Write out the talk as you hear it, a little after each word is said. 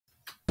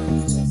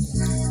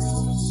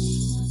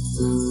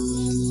Prodigy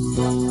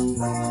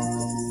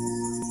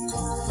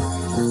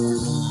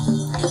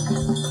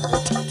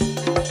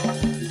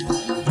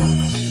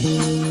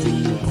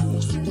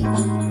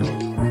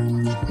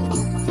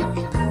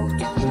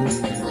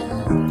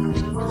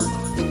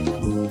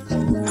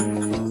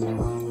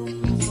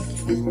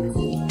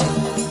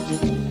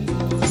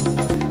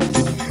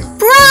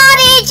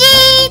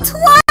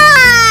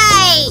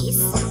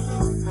TWICE!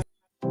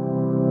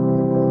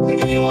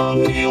 遗忘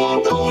遗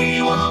忘都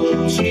遗忘，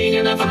去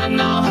年的烦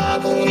恼和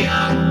姑娘。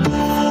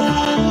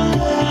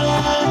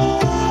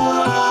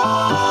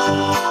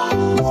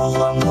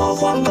魔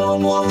幻的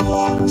魔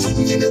幻，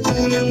今天的姑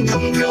娘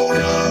更漂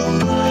亮。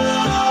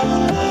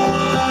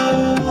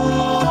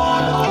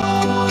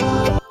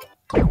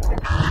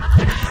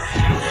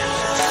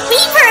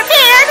Be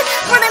prepared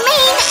for the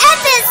main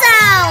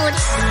episode!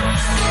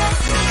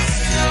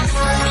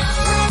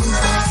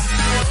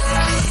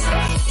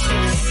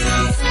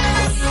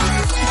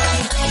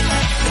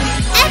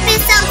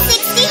 Episode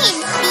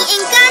 16, the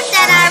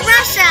Encantada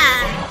Rushia!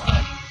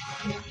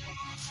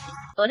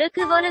 ボル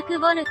クボルク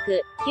ボル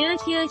ク、ヒュー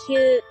ヒューヒュ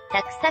ー、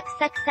サクサク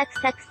サクサク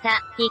サク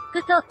サ、ティッ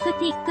クトック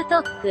ティックト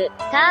ック、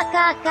カー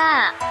カー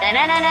カー、ラ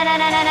ララララ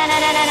ラララ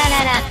ララララ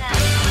ラ。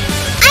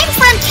I'm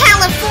from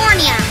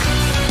California.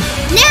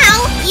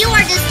 Now you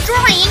are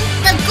destroying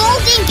the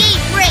Golden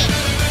Gate Bridge.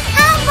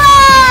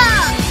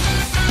 Humbug!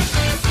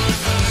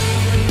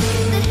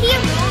 The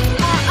heroes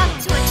are up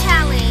to a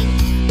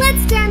challenge. Let's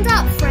stand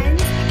up,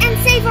 friends, and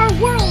save our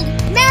world,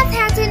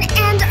 Manhattan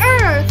and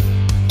Earth.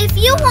 If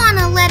you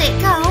wanna let it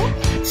go,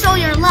 show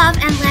your love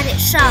and let it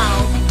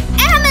show.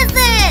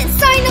 Amethyst!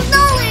 Sign of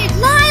knowledge!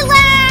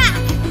 Lilac!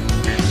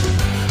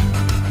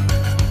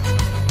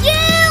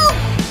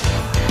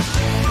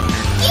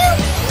 You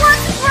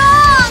what's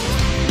wrong?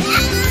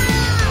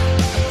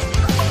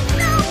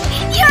 No,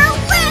 your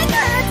leg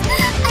hurts!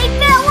 I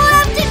bet we'll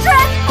have to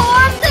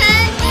transform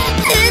then!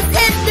 This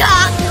is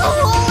not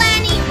cool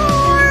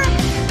anymore!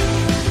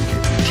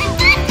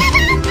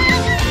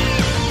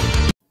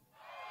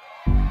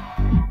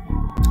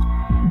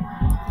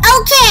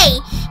 Okay,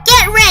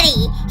 get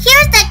ready!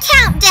 Here's the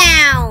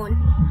countdown!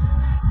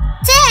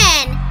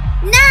 10,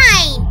 9,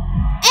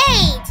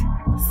 8,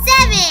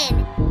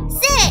 7,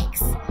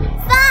 6,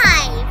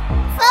 5,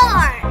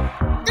 4,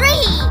 3,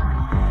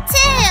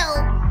 2,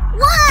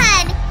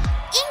 1!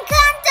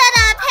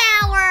 Encantada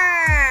power!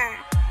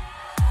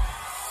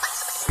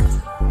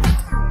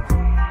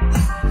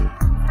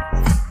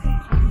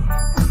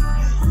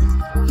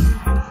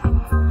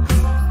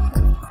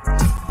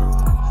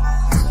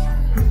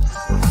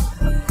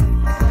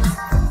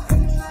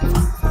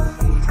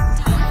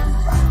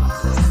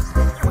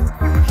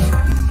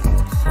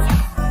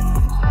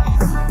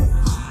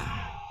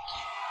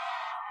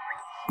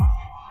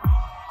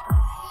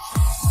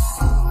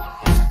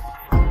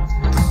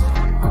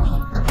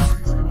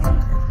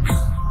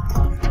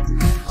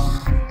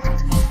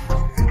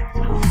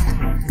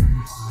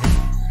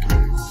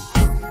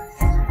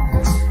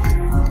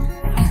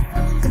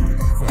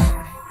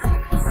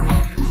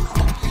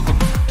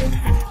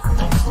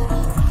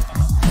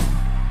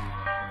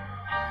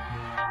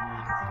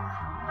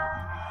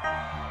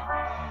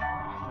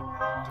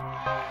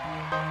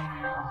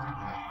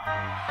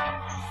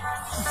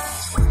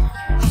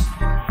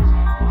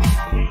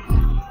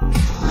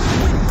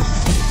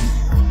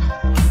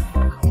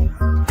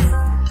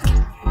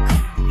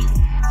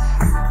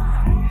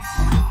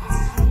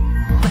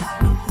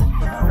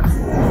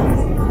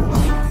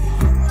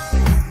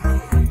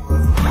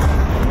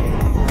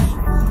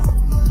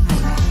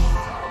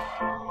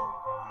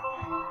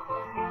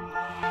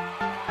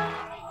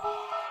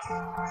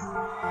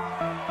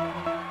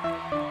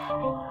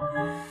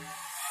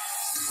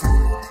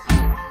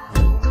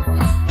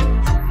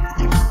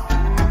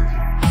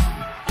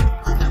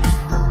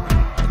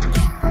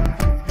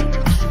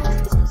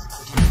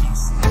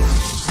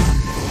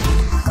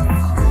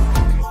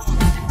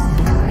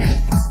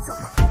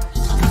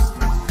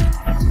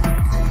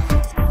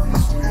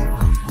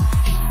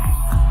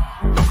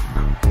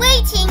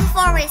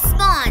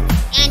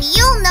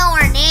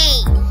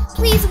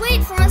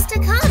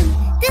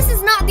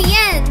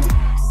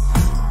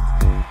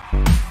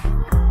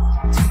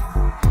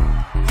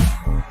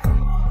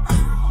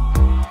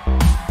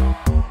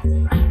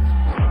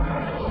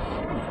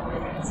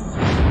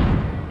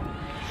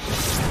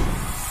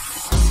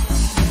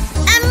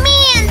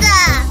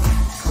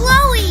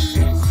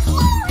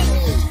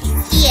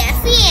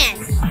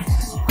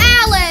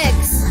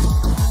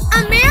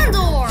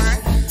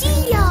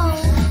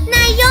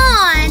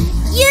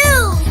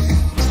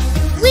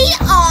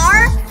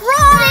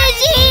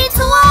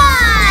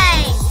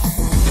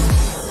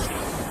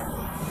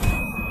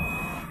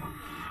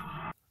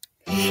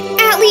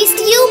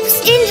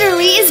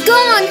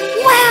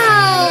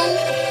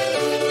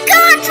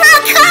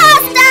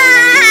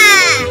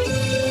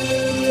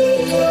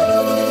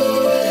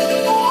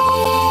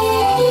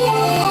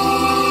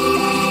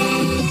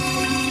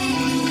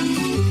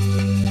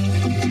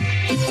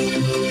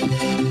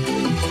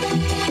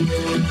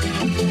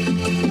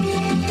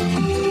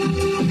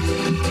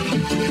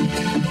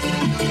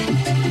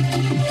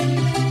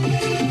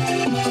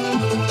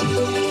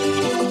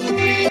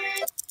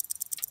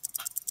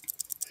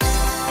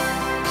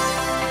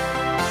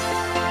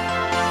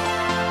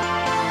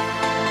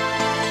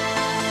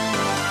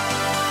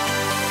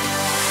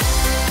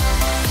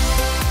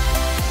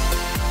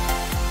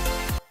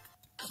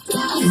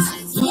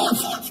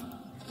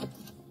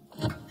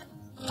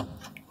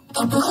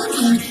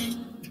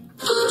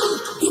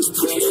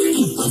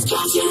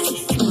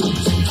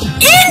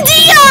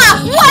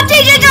 What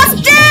did you just